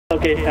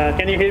Okay,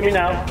 can you hear me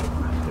now?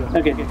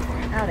 Okay.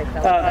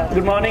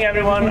 Good morning,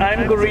 everyone.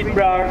 I'm Gurreet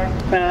Brar.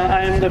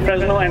 I am the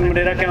Fresno and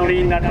Madera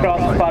County Nut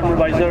Cross Farm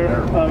Advisor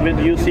with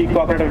UC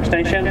Cooperative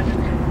Extension.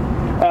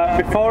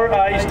 Before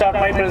I start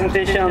my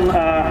presentation,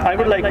 I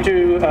would like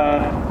to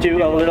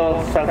do a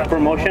little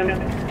self-promotion.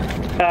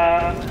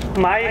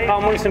 My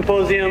Almond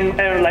Symposium,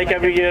 like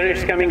every year,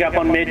 is coming up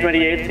on May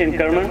 28th in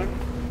Kerman.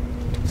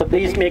 So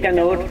please make a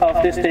note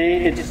of this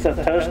day. It's a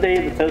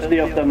Thursday, the Thursday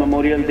of the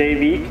Memorial Day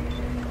week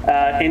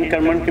in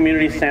Kerman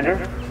Community Center.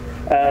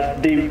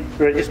 The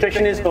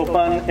registration is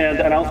open and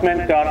the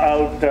announcement got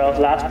out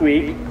last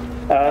week.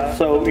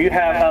 So you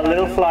have a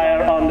little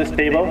flyer on this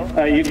table.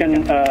 You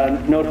can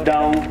note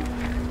down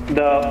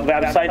the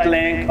website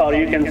link, or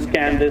you can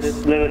scan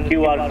this little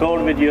QR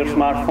code with your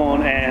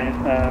smartphone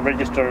and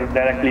register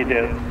directly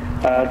there.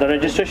 The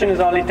registration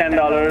is only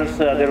 $10.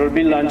 There will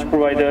be lunch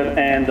provided,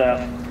 and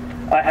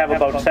I have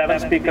about 7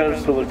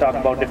 speakers who will talk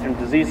about different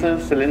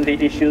diseases,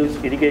 salinity issues,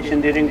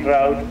 irrigation during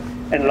drought,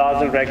 and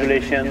laws and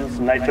regulations,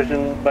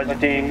 nitrogen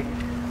budgeting,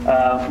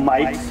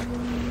 mites,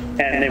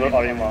 and naval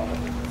oil,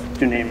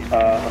 to name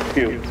a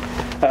few.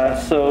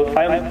 So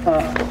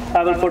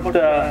I will put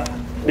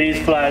these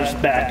flyers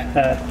back.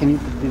 Can you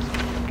put these?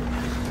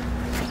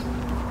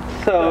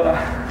 So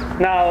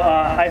now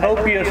I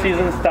hope your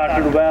season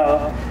started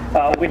well.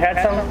 We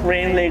had some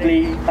rain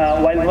lately.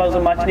 While it was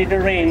a much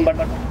needed rain, but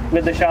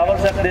with the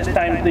showers at this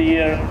time of the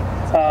year,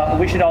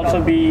 we should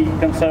also be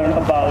concerned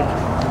about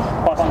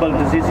possible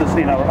diseases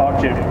in our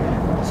orchard.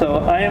 So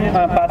I am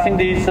passing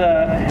these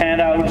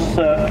handouts,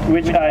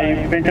 which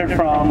I printed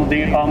from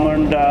the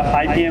Almond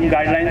IPM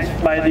guidelines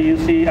by the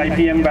UC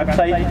IPM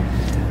website.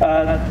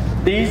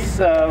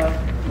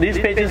 These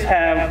pages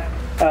have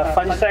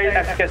fungicide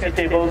efficacy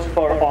tables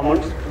for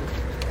almonds.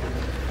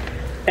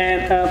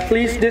 And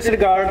please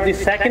disregard the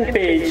second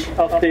page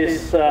of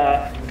this.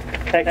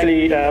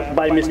 Actually,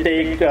 by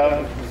mistake,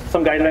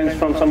 some guidelines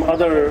from some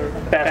other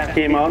pest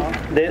came on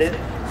this.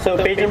 So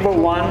page number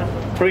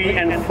 1, 3,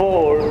 and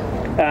 4,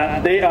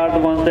 they are the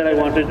ones that I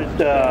wanted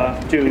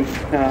to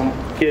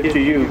give to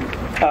you.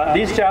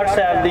 These charts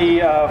have the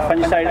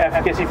fungicide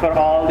efficacy for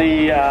all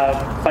the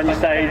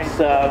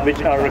fungicides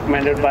which are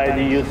recommended by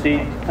the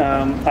UC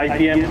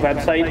IPM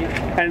website,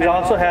 and it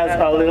also has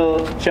a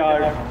little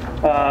chart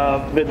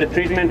with the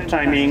treatment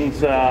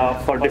timings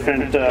for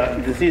different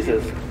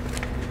diseases.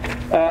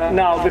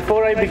 Now,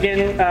 before I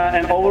begin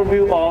an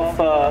overview of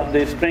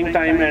the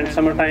springtime and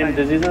summertime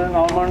diseases in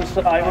almonds,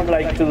 I would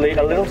like to lay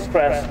a little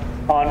stress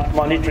on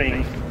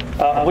monitoring.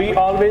 We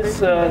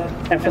always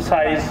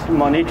emphasize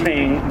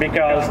monitoring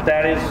because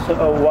that is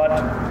what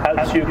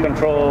helps you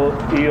control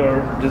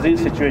your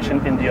disease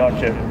situation in the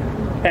orchard.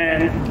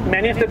 And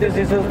many of the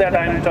diseases that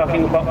I'm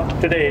talking about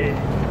today,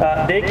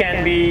 they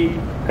can be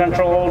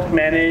controlled,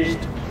 managed,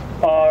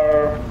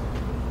 or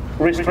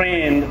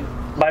restrained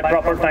by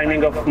proper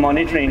timing of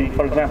monitoring.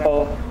 For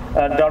example,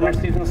 dormant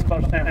seasons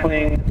for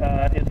sampling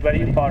is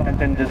very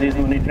important in disease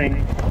monitoring,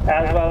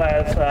 as well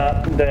as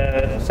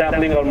the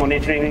sampling or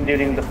monitoring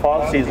during the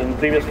fall season,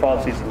 previous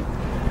fall season.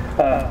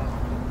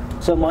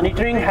 So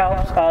monitoring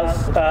helps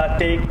us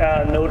take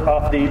note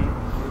of the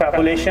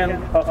population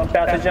of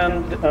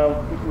pathogen,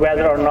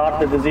 whether or not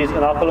the disease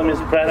inoculum is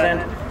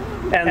present,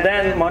 and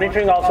then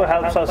monitoring also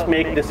helps us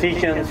make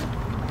decisions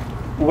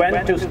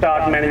when to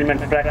start management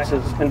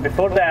practices. And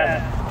before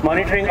that,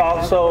 monitoring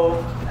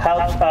also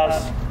helps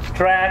us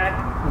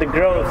track the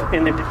growth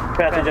in the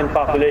pathogen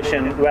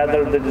population,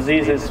 whether the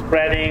disease is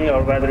spreading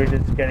or whether it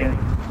is getting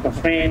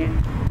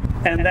constrained.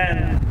 And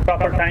then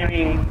proper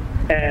timing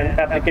and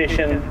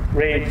application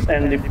rates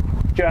and the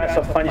choice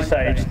of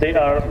fungicides, they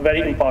are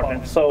very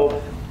important.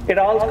 So it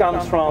all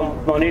comes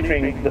from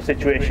monitoring the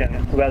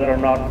situation, whether or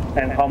not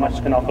and how much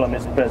inoculum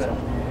is present.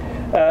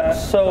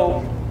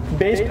 So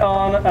based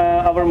on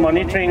our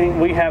monitoring,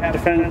 we have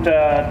different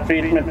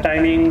treatment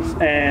timings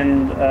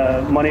and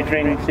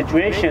monitoring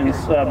situations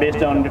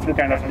based on different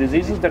kind of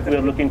diseases that we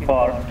are looking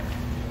for.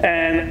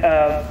 And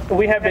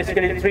we have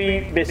basically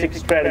 3 basic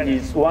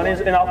strategies. One is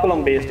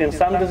inoculum based. In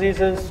some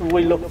diseases,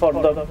 we look for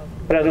the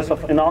presence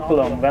of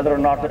inoculum, whether or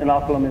not the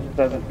inoculum is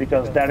present,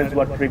 because that is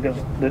what triggers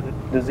the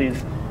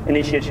disease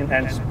initiation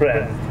and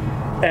spread.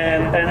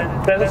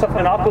 And presence of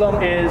inoculum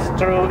is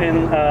true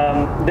in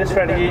this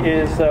strategy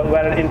is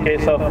valid in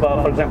case of,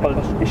 for example,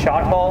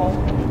 shot ball,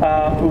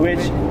 which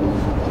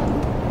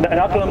the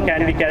inoculum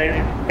can be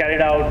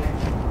carried out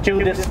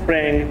to this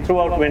spring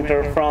throughout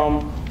winter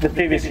from the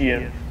previous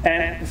year.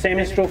 And the same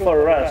is true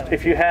for rust.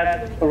 If you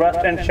had rust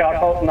and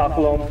shot ball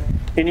inoculum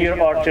in your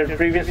orchard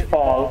previous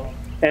fall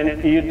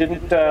and you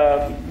didn't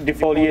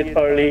defoliate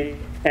early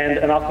and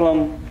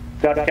inoculum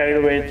got carried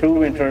away through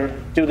winter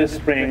to this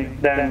spring,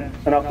 then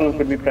inoculum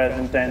could be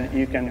present, and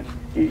you can,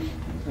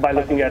 by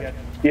looking at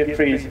your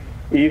trees,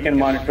 you can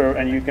monitor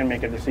and you can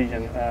make a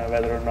decision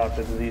whether or not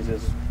the disease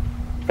is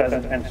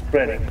present and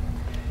spreading.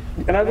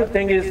 Another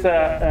thing is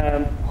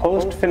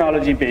host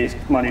phenology-based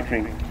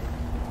monitoring.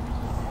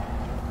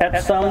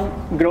 At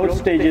some growth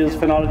stages,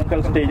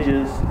 phenological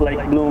stages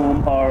like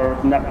bloom or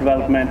nut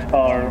development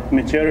or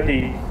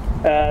maturity,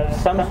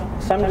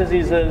 Some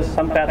diseases,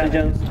 some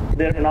pathogens,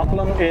 their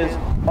inoculum is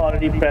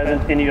already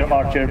present in your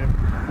orchard,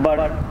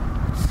 but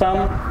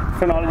some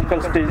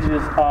phenological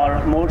stages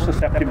are more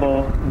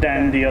susceptible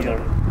than the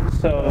other.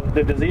 So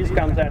the disease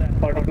comes at a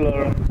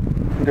particular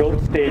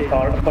growth stage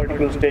or a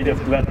particular stage of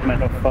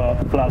development of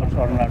flowers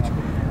or nuts.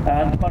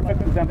 The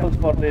perfect examples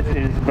for this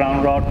is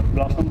brown rot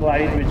blossom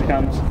blight, which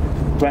comes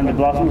when the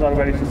blossoms are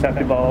very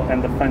susceptible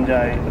and the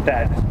fungi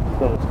attacks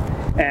those.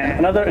 And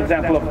another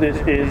example of this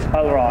is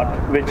hull rot,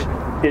 which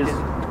is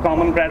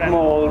common bread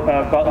mold.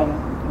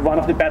 One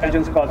of the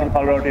pathogens causing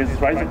hull rot is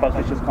rhizopus,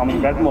 which is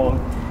common bread mold.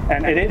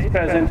 And it is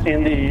present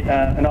in the,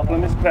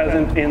 inoculum is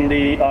present in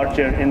the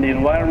orchard, in the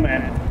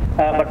environment,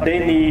 but they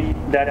need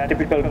that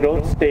typical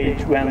growth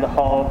stage when the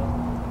hull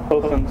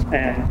opens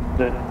and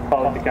the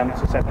hull becomes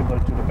susceptible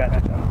to the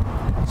pathogen.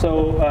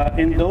 So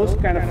in those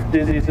kind of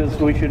diseases,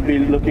 we should be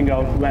looking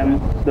out when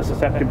the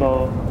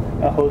susceptible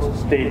host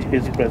stage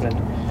is present.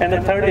 And the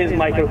third is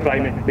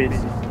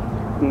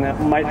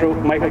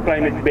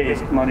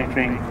microclimate-based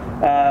monitoring.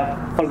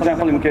 For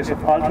example, in case of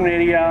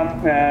alternaria,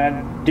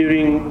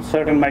 during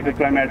certain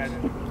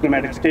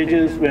climatic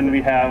stages, when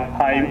we have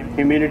high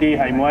humidity,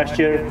 high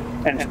moisture,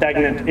 and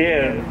stagnant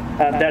air,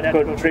 that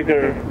could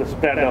trigger the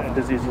spread of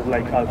diseases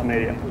like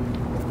alternaria.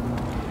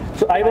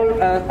 So I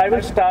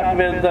will start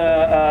with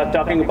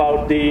talking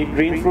about the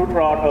green fruit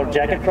rot or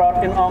jacket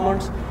rot in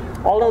almonds.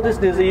 Although this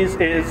disease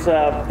is,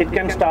 it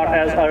can start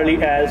as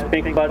early as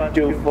pink bud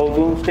to full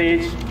bloom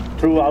stage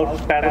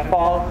throughout petal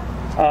fall.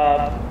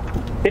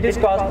 It is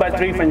caused by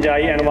 3 fungi,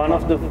 and one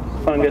of the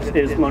fungus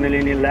is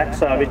Monilini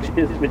laxa,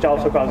 which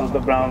also causes the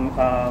brown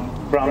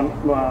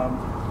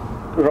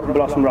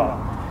blossom rot.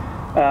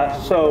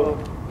 So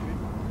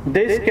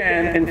this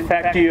can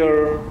infect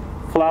your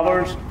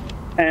flowers,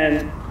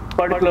 and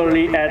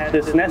particularly at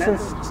the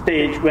senescence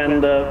stage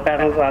when the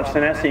petals are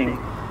senescing.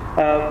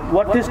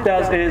 What this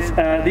does is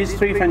these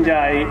 3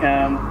 fungi,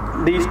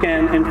 these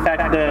can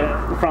infect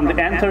from the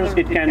anthers,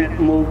 it can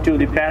move to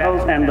the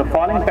petals, and the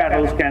falling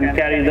petals can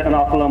carry the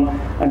inoculum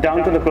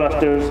down to the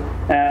clusters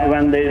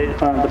when the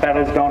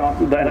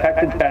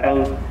infected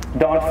petals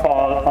don't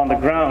fall on the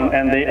ground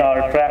and they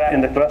are trapped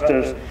in the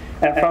clusters.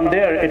 And from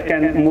there, it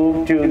can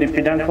move to the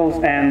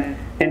peduncles and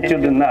into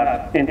the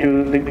nut,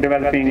 into the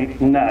developing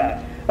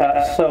nut.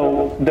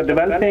 So the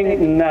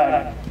developing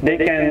nut, they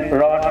can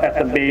rot at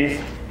the base,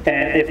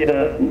 and if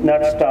the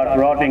nuts start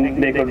rotting,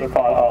 they could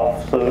fall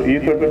off. So you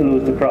could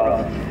lose the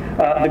crop.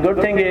 The good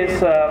thing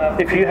is,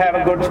 if you have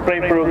a good spray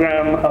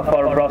program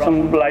for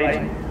blossom blight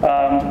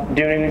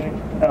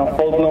during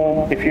full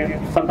bloom,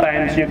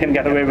 sometimes you can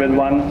get away with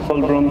 1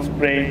 full bloom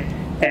spray,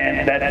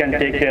 and that can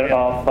take care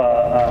of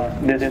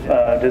this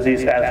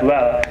disease as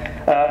well.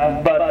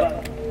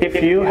 But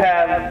if you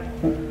have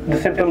the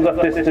symptoms of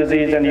this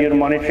disease and your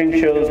monitoring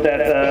shows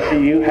that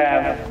you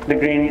have the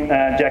green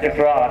jacket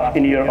rot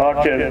in your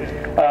orchard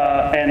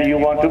and you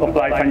want to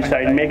apply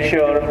fungicide, make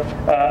sure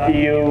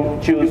you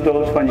choose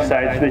those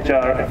fungicides which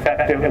are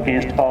effective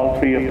against all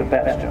 3 of the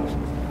pathogens.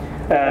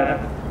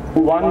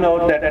 One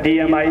note that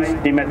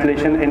DMIs,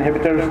 demethylation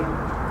inhibitors,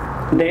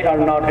 they are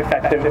not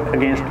effective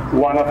against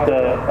one of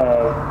the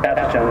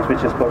pathogens,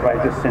 which is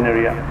Gurreet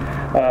cinerea.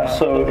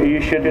 So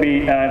you should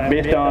be,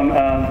 based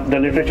on the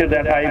literature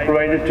that I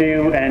provided to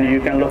you, and you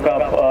can look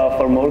up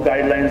for more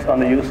guidelines on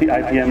the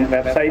UCIPM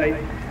website,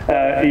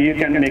 you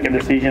can make a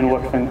decision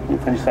what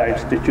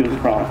fungicides to choose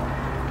from.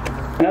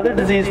 Another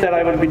disease that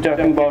I will be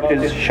talking about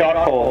is short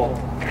hole.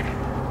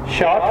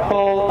 Short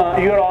hole,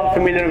 you're all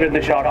familiar with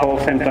the short hole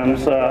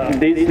symptoms.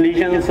 These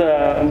lesions,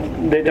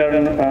 they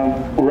turn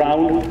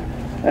round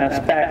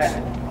specks,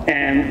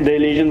 and the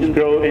lesions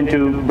grow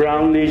into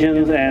brown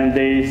lesions and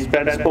they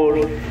spread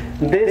spores.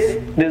 This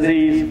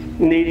disease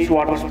needs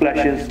water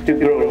splashes to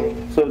grow.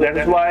 So that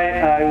is why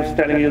I was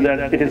telling you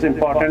that it is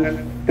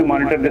important to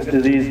monitor this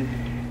disease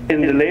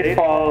in the late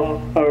fall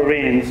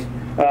rains,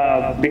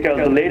 because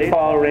the late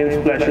fall rain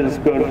splashes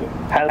could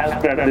help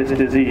spread this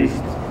disease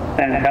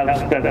and help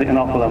spread the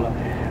inoculum.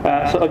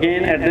 So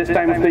again, at this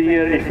time of the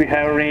year, if we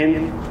have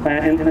rain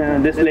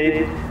this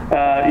late,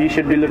 you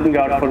should be looking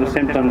out for the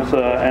symptoms,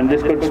 and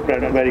this could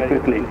spread very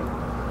quickly.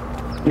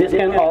 This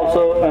can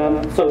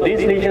also, so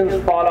these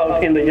lesions fall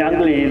out in the young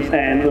leaves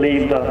and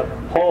leave the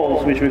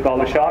holes, which we call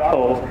the short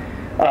holes.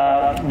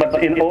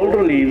 But in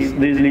older leaves,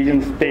 these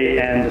lesions stay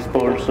and the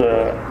spores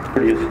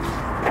produce.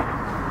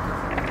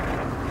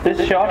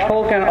 This short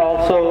hole can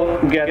also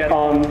get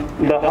on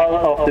the hull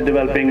of the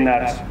developing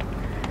nuts.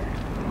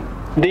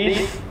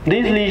 These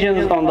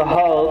lesions on the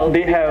hull,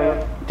 they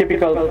have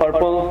typical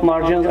purple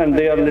margins and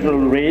they are a little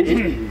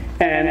raised.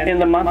 And in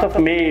the month of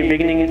May,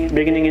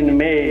 beginning in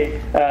May,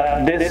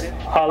 this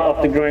hull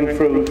of the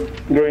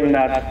growing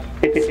nut,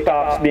 it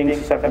stops being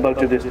susceptible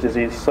to this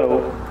disease.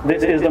 So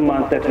this is the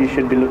month that you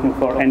should be looking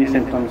for any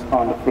symptoms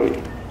on the fruit.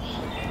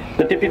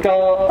 The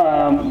typical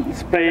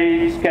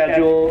spray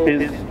schedule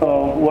is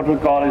what we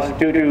call is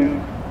 2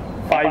 to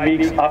 5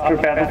 weeks after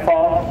petal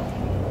fall.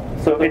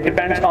 So it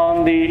depends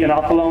on the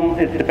inoculum,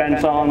 it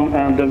depends on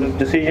the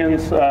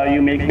decisions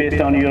you make based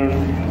on your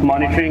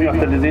monitoring of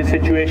the disease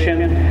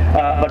situation,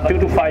 but 2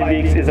 to 5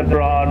 weeks is a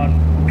broad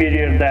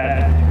period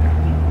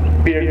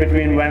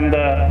between when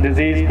the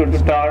disease could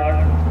start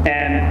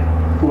and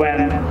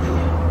when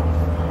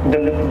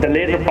the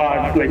later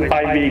part, like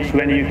 5 weeks,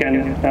 when you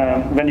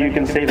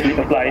can safely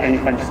apply any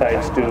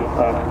fungicides to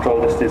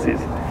control this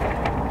disease.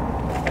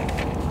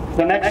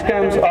 The next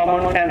comes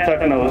almond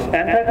anthracnose.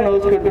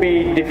 Anthracnose could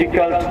be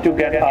difficult to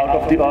get out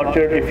of the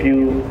orchard if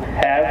you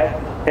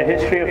have a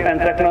history of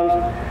anthracnose.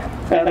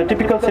 The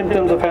typical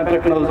symptoms of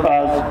anthracnose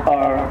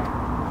are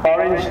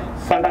orange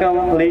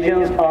sunken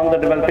lesions on the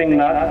developing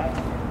nut,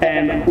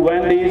 and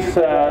when these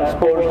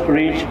spores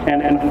reach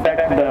and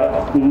infect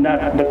the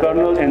nut, the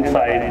kernel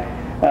inside,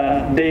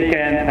 they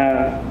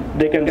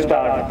can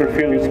start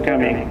profuse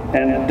gummy,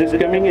 and this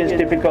gummy is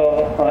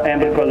typical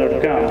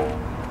amber-colored gum.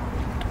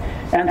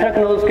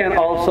 Anthracnose can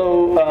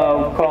also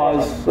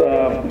cause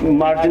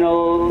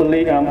marginal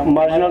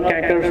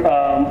cankers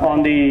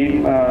on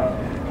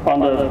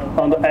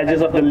the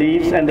edges of the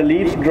leaves, and the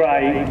leaves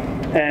dry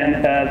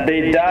and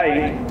they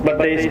die, but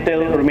they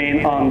still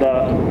remain on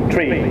the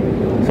tree.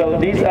 So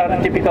these are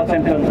the typical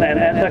symptoms, and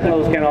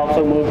anthracnose can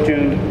also move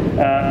to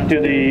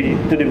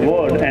the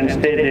wood and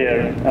stay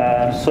there.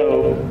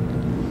 So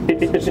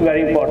it's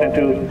very important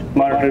to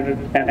monitor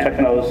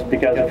anthracnose,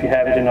 because if you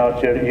have it in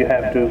orchard, you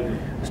have to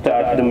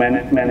start the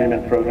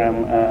management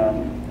program,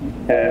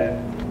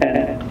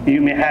 and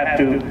you may have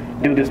to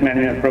do this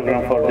management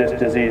program for this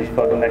disease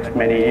for the next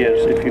many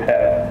years if you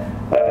have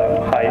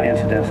high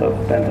incidence of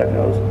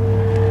anthracnose.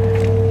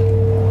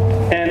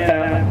 And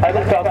I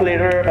will talk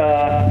later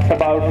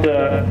about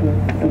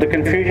the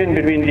confusion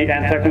between the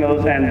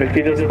anthracnose and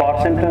bacterial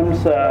spot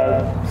symptoms.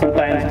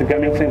 Sometimes the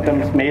gumming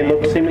symptoms may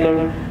look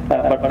similar,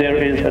 but there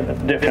is a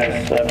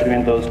difference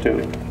between those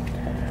two.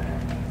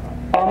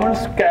 Almond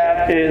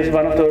scab is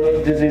one of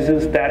those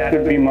diseases that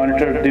could be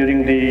monitored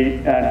during the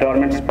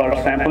dormant spur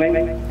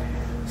sampling.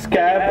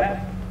 Scab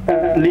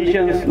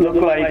lesions look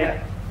like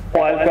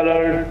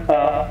oil-colored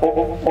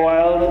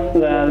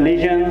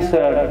lesions,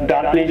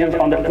 dark lesions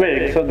on the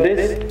twig. So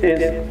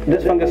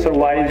this fungus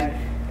survives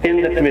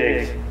in the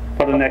twigs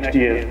for the next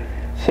year.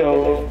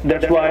 So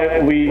that's why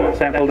we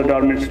sample the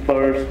dormant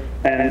spurs,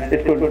 and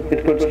it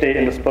could stay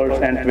in the spurs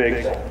and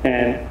twigs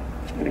and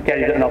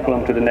carry the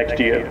inoculum to the next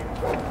year.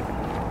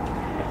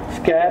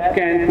 Scab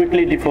can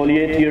quickly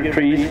defoliate your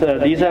trees.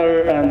 These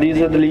are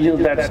the lesions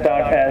that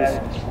start as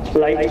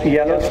light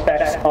yellow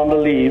specks on the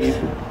leaves,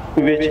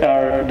 which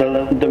are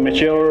the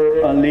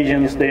mature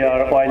lesions. They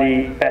are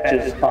oily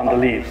patches on the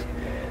leaves.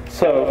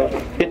 So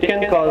it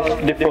can cause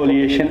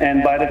defoliation,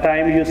 and by the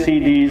time you see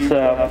these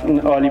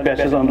oily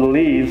patches on the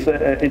leaves,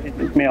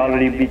 it may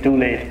already be too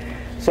late.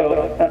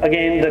 So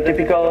again, the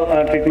typical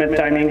treatment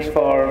timings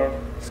for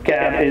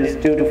scab is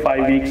 2 to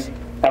 5 weeks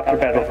after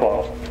petal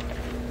fall.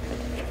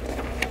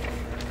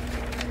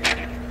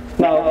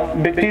 Now,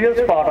 bacterial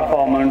spot of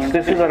almonds,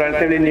 this is a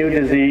relatively new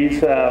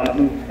disease,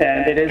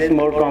 and it is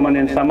more common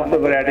in some of the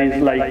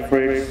varieties like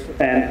Fritz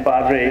and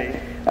Padre,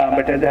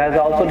 but it has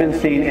also been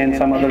seen in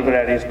some other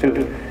varieties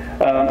too.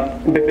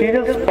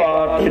 Bacterial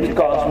spot is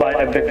caused by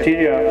a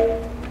bacteria,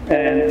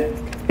 and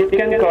it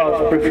can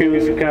cause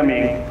profuse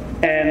gumming,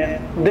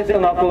 and this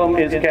inoculum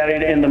is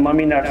carried in the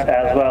mummy nuts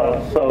as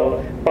well,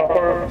 so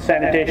proper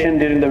sanitation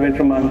during the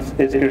winter months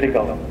is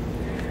critical.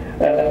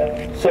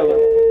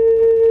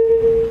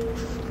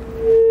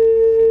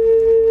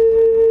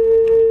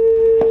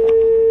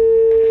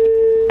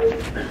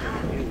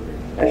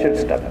 I should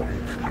stop.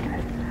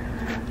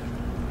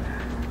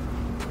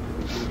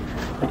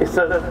 Okay,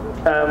 so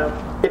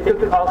it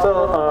could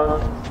also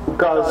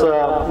cause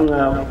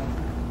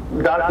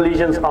dark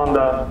lesions on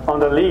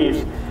the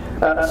leaves.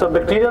 So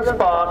bacterial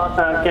spot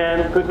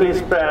can quickly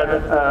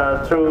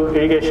spread through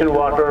irrigation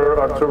water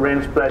or through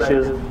rain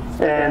splashes,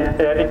 and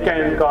it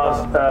can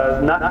cause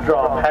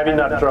heavy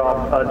nut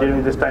drop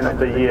during this time of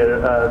the year,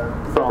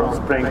 from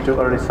spring to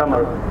early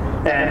summer,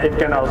 and it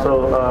can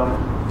also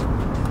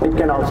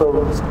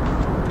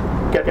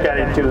get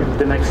carried to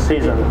the next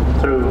season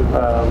through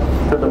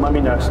the mummy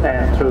nuts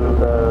and through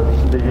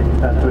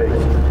the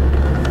twigs.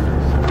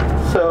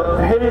 So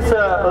here is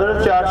a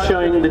little chart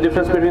showing the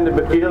difference between the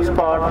bacterial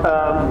spot.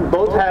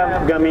 Both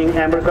have gumming,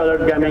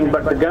 amber-colored gumming,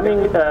 but the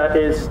gumming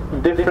is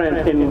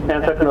different in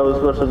anthracnose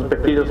versus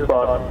bacterial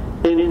spot.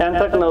 In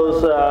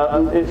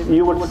anthracnose,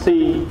 you would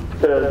see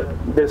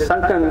the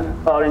sunken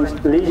orange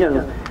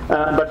lesions,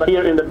 but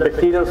here in the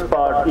bacterial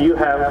spot, you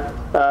have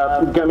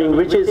gumming,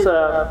 which is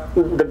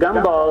the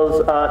gum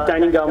balls,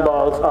 tiny gum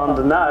balls on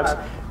the nuts,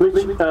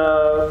 which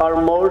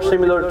are more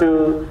similar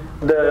to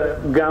the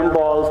gum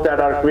balls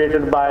that are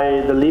created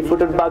by the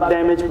leaf-footed bug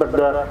damage, but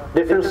the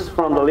difference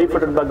from the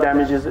leaf-footed bug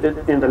damage is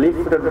in the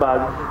leaf-footed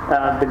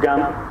bug, the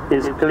gum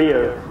is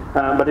clear,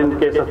 but in the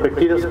case of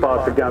bacterial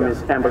spot, the gum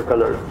is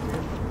amber-colored.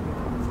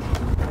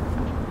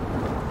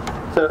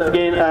 So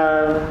again,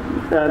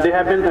 they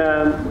have been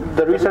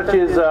The research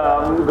is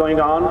going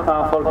on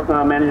for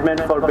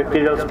management for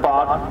bacterial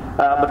spot,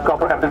 but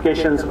copper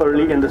applications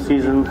early in the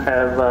season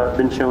have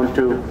been shown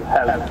to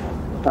help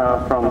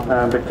from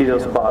bacterial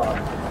spot.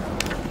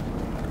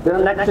 The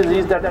next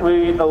disease that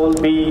we will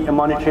be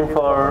monitoring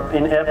for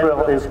in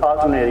April is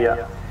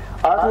alternaria.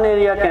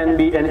 Alternaria can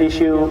be an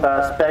issue,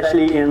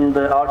 especially in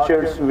the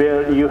orchards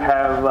where you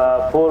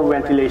have poor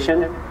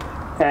ventilation,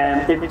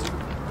 and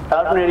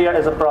alternaria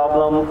is a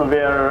problem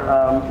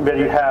where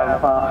you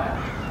have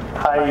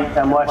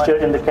high moisture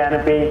in the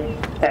canopy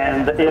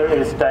and the air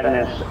is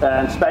stagnant.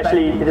 And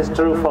especially it is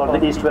true for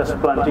the east-west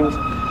plantings.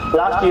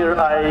 Last year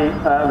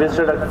I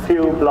visited a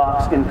few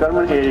blocks in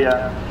Kerman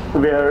area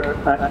where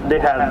they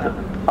had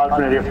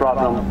alternaria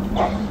problem,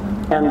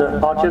 and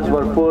the orchards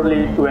were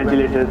poorly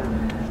ventilated.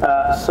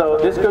 So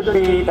this could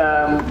be,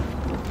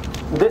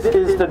 this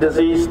is the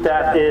disease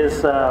that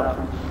is,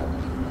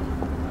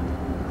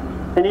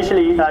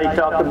 initially I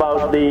talked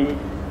about the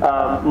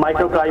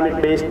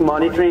microclimate-based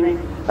monitoring.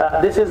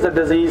 This is the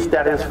disease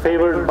that is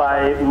favored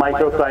by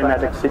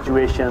microclimatic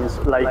situations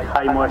like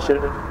high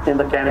moisture in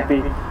the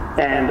canopy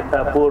and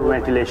poor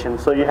ventilation.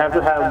 So you have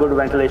to have good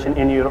ventilation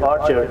in your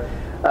orchard.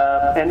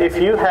 And if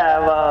you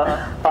have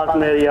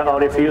alternaria,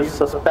 or if you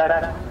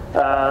suspect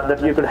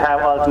that you could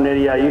have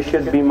alternaria, you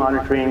should be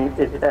monitoring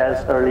it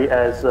as early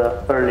as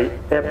early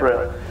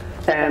April.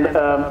 And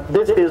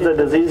this is the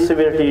disease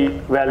severity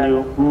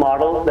value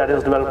model that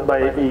is developed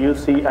by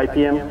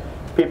UCIPM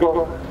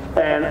people.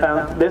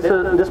 And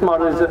this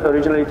model is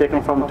originally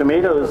taken from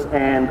tomatoes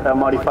and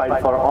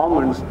modified for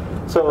almonds.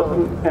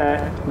 So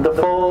the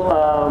full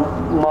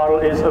model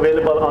is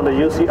available on the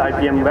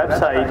UCIPM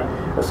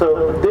website.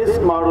 So this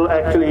model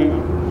actually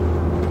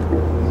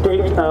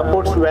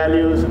puts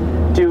values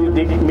to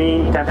the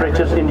mean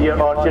temperatures in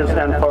your orchards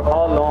and for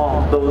how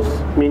long those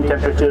mean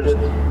temperatures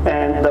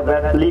and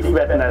the leaf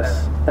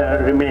wetness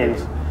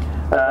remains.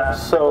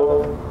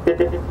 So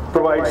it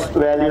provides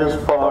values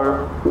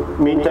for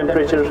mean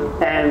temperatures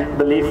and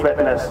the leaf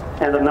wetness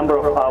and the number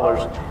of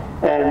hours,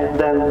 and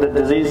then the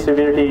disease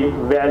severity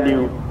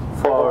value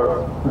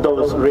for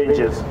those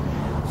ranges.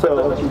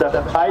 So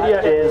the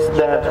idea is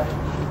that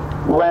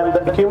when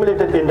the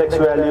accumulated index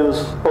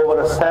values over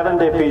a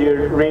 7-day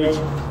period reach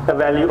a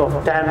value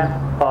of 10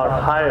 or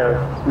higher,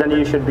 then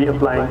you should be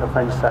applying a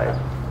fungicide.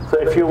 So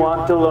if you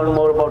want to learn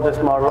more about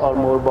this model or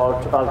more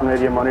about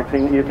alternaria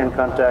monitoring, you can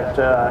contact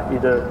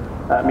either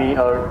me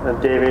or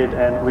David,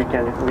 and we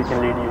can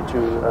lead you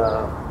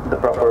to the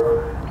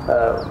proper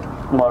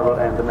model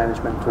and the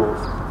management tools.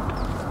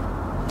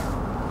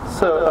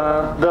 So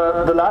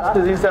the last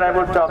disease that I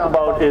will talk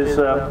about is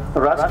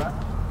rust.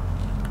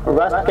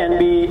 Rust can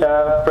be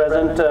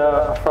present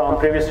from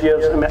previous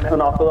year's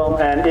inoculum,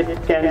 and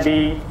it can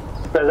be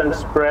present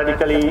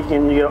sporadically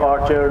in your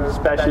orchard,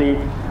 especially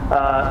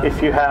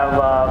if you have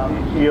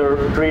your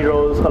tree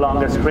rows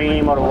along a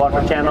stream or a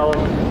water channel,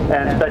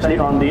 and especially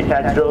on the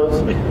edge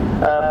rows.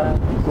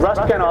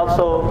 Rust can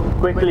also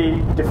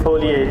quickly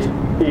defoliate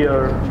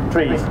your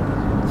trees.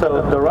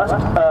 So the rust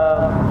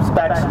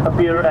specks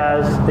appear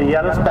as the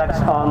yellow specks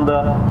on the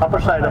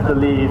upper side of the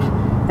leaves,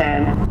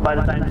 and by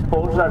the time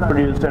spores are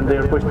produced and they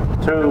are pushed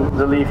through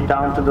the leaf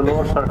down to the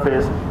lower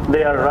surface,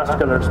 they are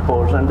rust-colored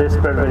spores, and they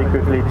spread very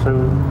quickly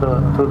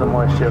through the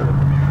moisture.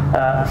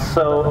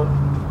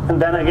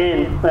 And then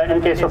again,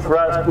 in case of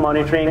rust,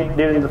 monitoring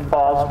during the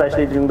fall,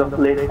 especially during the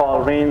late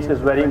fall rains, is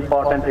very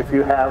important. If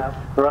you have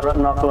rust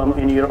inoculum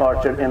in your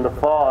orchard in the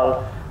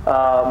fall,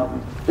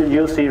 the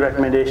UC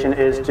recommendation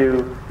is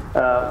to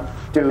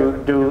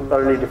do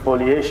early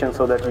defoliation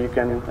so that you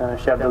can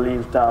shut the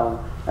leaves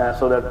down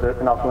so that the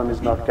inoculum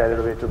is not carried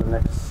away to the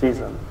next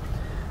season.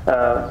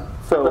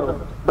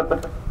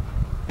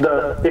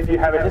 If you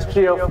have a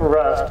history of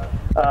rust,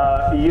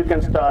 you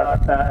can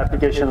start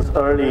applications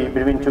early,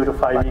 between 2 to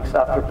 5 weeks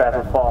after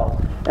petal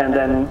fall, and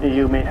then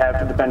you may have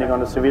to, depending on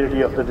the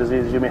severity of the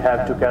disease, you may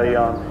have to carry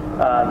on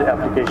the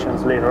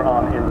applications later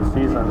on in the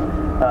season,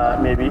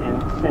 maybe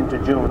into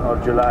June or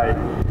July.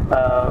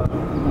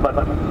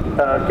 But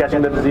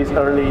catching the disease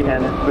early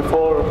and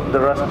before the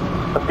rust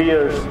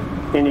appears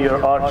in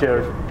your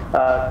orchard,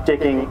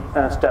 taking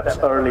steps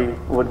early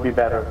would be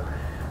better.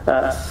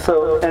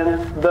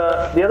 And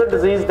the other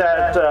disease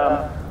that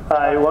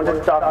I wanted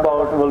to talk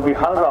about will be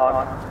hull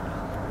rot,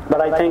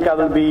 but I think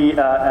I'll be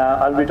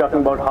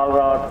talking about hull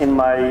rot in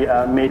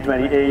my May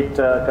 28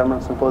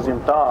 Almond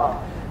Symposium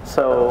talk.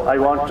 So I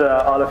want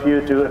all of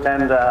you to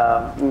attend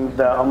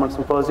the Almond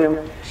Symposium,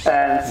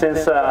 and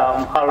since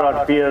hull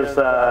rot appears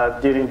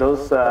during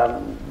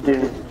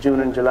June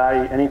and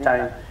July,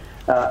 anytime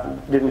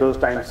during those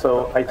times,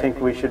 so I think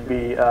we should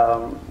be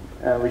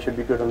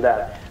good on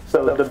that.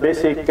 So the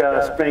basic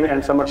spring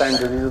and summertime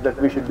diseases that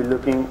we should be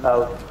looking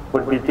out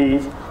would be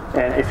these.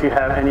 And if you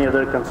have any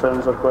other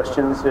concerns or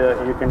questions,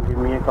 you can give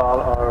me a call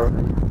or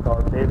you can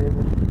call David.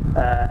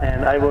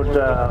 And I would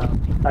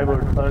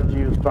urge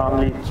you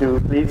strongly to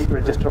please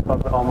register for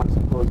the Almond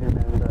Symposium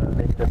and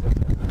make this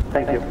success.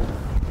 Thank you.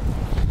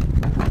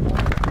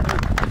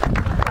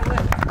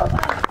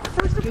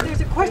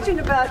 There's a Question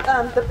about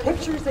the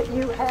pictures that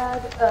you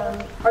had.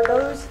 Are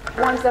those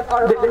ones that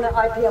are on the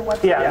IPM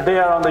website? Yeah, they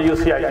are on the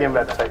UCCE IPM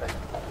website.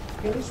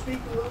 Can you speak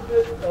a little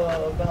bit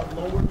about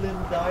lower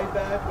limb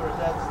dieback, or is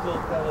that still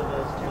kind of a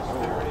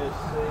mysterious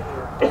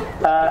thing?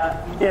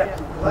 Yeah.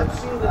 I've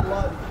seen it a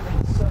lot in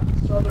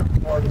some southern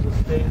part of the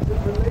state. Is it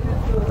related to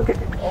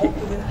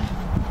alternate?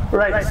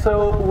 Right,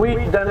 so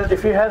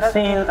if you have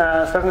seen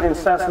certain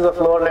instances of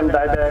lower limb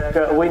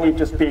dieback, we need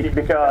to speak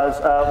because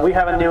we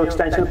have a new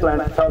extension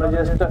plant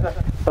pathologist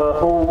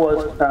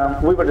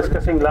we were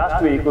discussing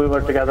last week. We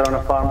were together on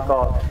a farm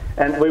call,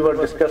 and we were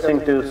discussing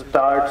to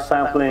start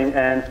sampling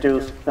and to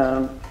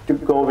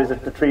go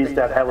visit the trees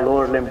that have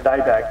lower limb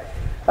dieback.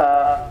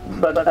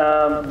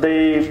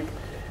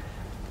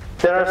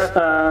 There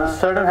are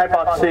certain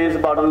hypotheses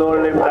about a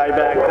lower limb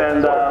dieback,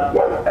 and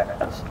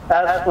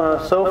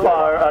so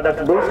far,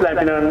 Dr. Bruce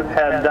Lampinen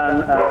had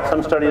done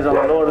some studies on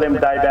the lower limb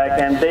dieback,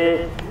 and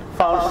they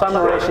found some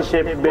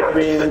relationship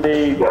between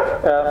the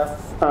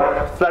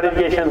flood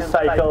irrigation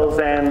cycles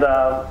and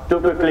too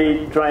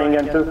quickly drying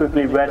and too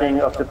quickly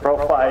wetting of the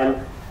profile,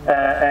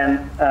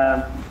 and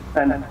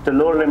the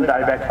lower limb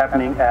dieback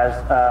happening as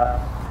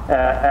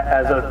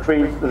a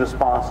tree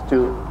response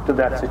to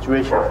that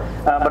situation.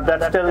 But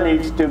that still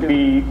needs to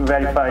be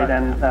verified,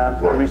 and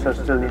research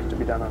still needs to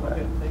be done on that.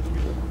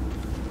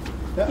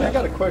 I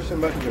got a question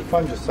about your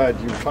fungicides.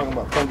 You were talking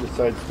about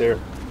fungicides there.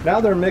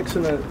 Now they're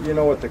mixing it,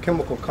 with the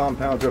chemical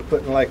compounds. They're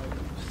putting, like,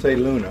 say,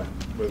 Luna,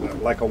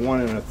 with like a 1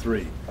 and a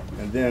 3.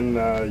 And then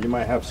you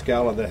might have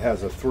Scala that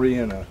has a 3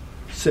 and a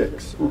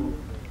 6.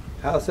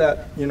 How's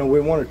that? We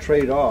want to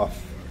trade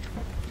off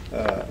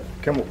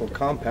chemical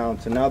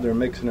compounds, and now they're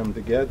mixing them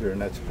together,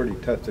 and that's pretty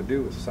tough to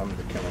do with some of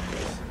the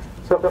chemicals.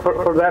 So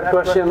for that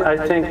question, I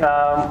think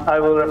I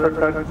will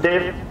refer to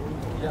Dave.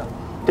 Yeah.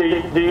 Do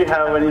you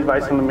have any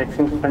advice on the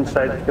mixing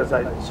fungicides? Because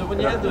so when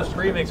you have those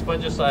pre-mixed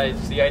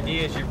fungicides, the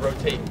idea is you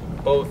rotate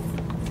both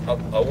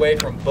away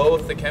from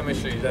both the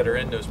chemistries that are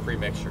in those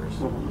pre-mixtures,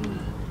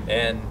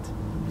 and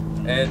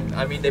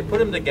I mean they put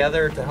them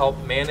together to help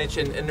manage,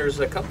 and there's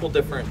a couple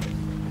different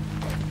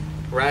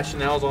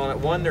rationales on it.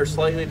 One, there's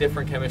slightly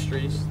different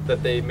chemistries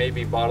that they may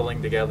be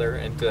bottling together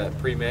into that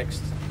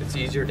pre-mixed. It's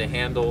easier to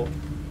handle,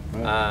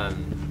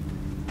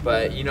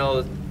 but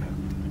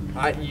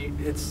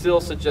it's still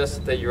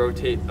suggested that you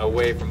rotate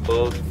away from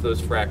both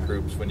those frac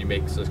groups when you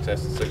make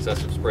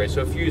successive sprays.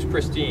 So if you use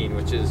Pristine,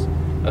 which is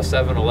a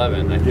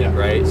 7-11, I think,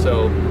 right?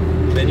 So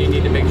then you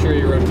need to make sure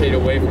you rotate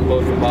away from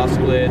both the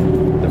Bosclid,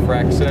 the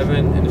frac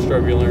 7, and the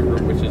Strobilurin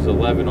group, which is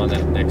 11 on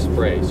that next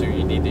spray. So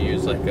you need to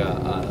use like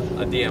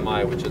a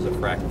DMI, which is a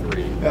frac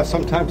 3. Yeah,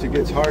 sometimes it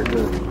gets hard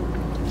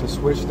to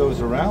switch those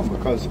around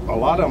because a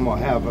lot of them will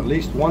have at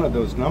least one of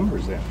those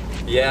numbers in.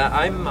 Yeah,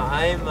 I'm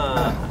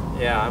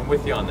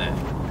with you on that.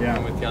 Yeah.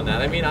 I'm with you on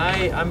that. I mean,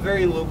 I'm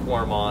very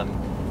lukewarm on.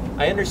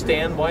 I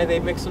understand why they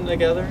mix them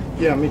together.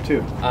 Yeah, me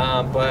too.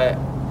 But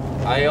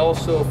I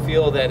also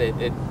feel that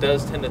it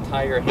does tend to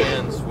tie your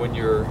hands when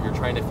you're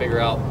trying to figure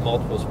out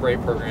multiple spray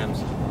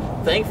programs.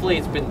 Thankfully,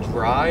 it's been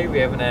dry. We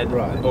haven't had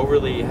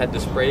overly had to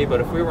spray,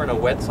 but if we were in a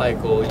wet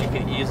cycle, you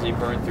could easily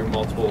burn through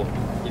multiple,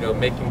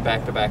 making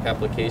back-to-back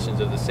applications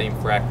of the same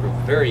frac group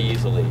very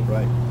easily.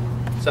 Right.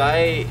 So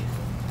I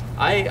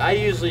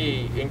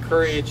usually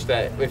encourage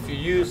that if you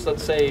use,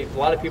 let's say, a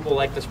lot of people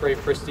like to spray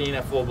Pristine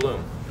at full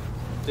bloom.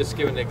 Just to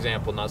give an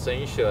example, not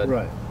saying you should.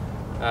 Right.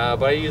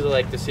 But I usually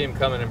like to see them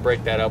come in and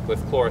break that up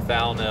with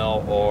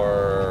chlorothalonil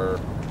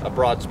or a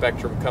broad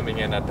spectrum coming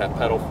in at that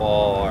petal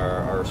fall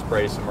or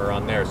spray somewhere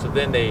on there. So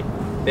then they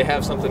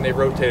have something they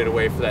rotated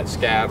away for that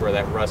scab or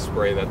that rust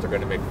spray that they're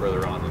going to make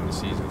further on in the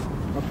season.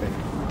 Okay.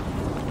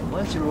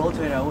 Once you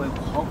rotate away,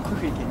 how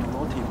quickly can you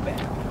rotate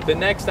back? The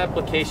next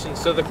application,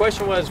 so the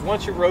question was,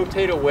 once you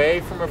rotate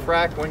away from a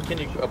frac, when can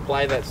you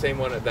apply that same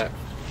one at that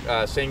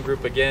same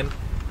group again?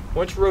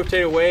 Once you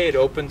rotate away, it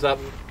opens up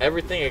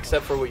everything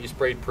except for what you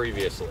sprayed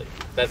previously.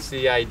 That's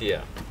the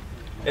idea.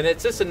 And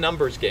it's just a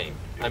numbers game.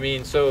 I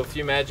mean, so if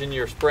you imagine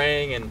you're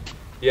spraying and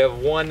you have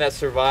one that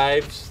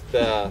survives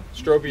the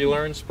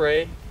Strobilurin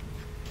spray,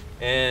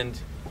 and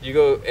you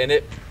go and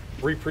it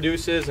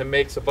reproduces and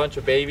makes a bunch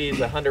of babies,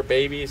 100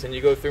 babies, and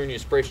you go through and you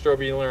spray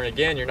Strobilurin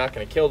again, you're not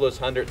going to kill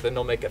those 100, then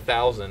they'll make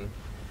 1,000.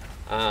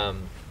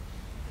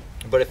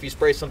 But if you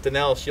spray something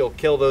else, you'll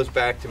kill those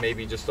back to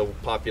maybe just a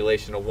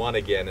population of 1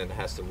 again, and it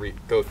has to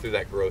go through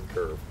that growth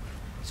curve.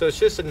 So it's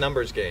just a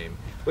numbers game.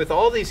 With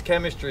all these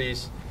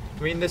chemistries,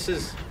 I mean, this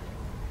is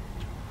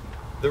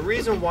the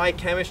reason why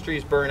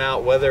chemistries burn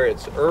out, whether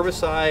it's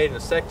herbicide,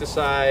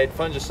 insecticide,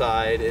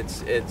 fungicide,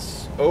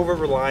 it's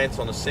over-reliance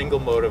on a single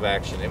mode of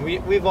action. And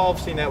we've all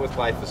seen that with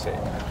glyphosate.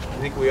 I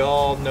think we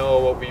all know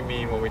what we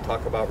mean when we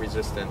talk about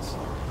resistance,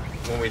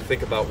 when we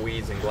think about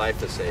weeds and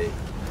glyphosate.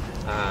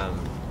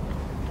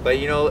 But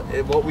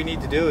what we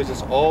need to do is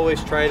just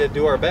always try to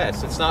do our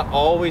best. It's not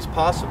always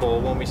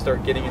possible when we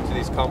start getting into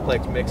these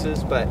complex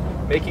mixes, but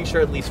making sure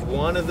at least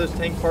one of those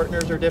tank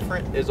partners are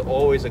different is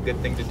always a good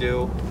thing to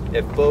do.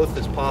 If both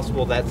is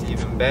possible, that's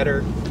even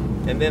better.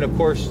 And then, of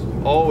course,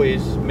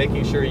 always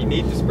making sure you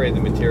need to spray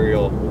the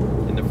material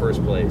in the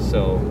first place.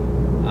 So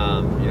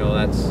you know,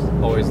 that's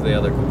always the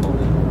other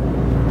component.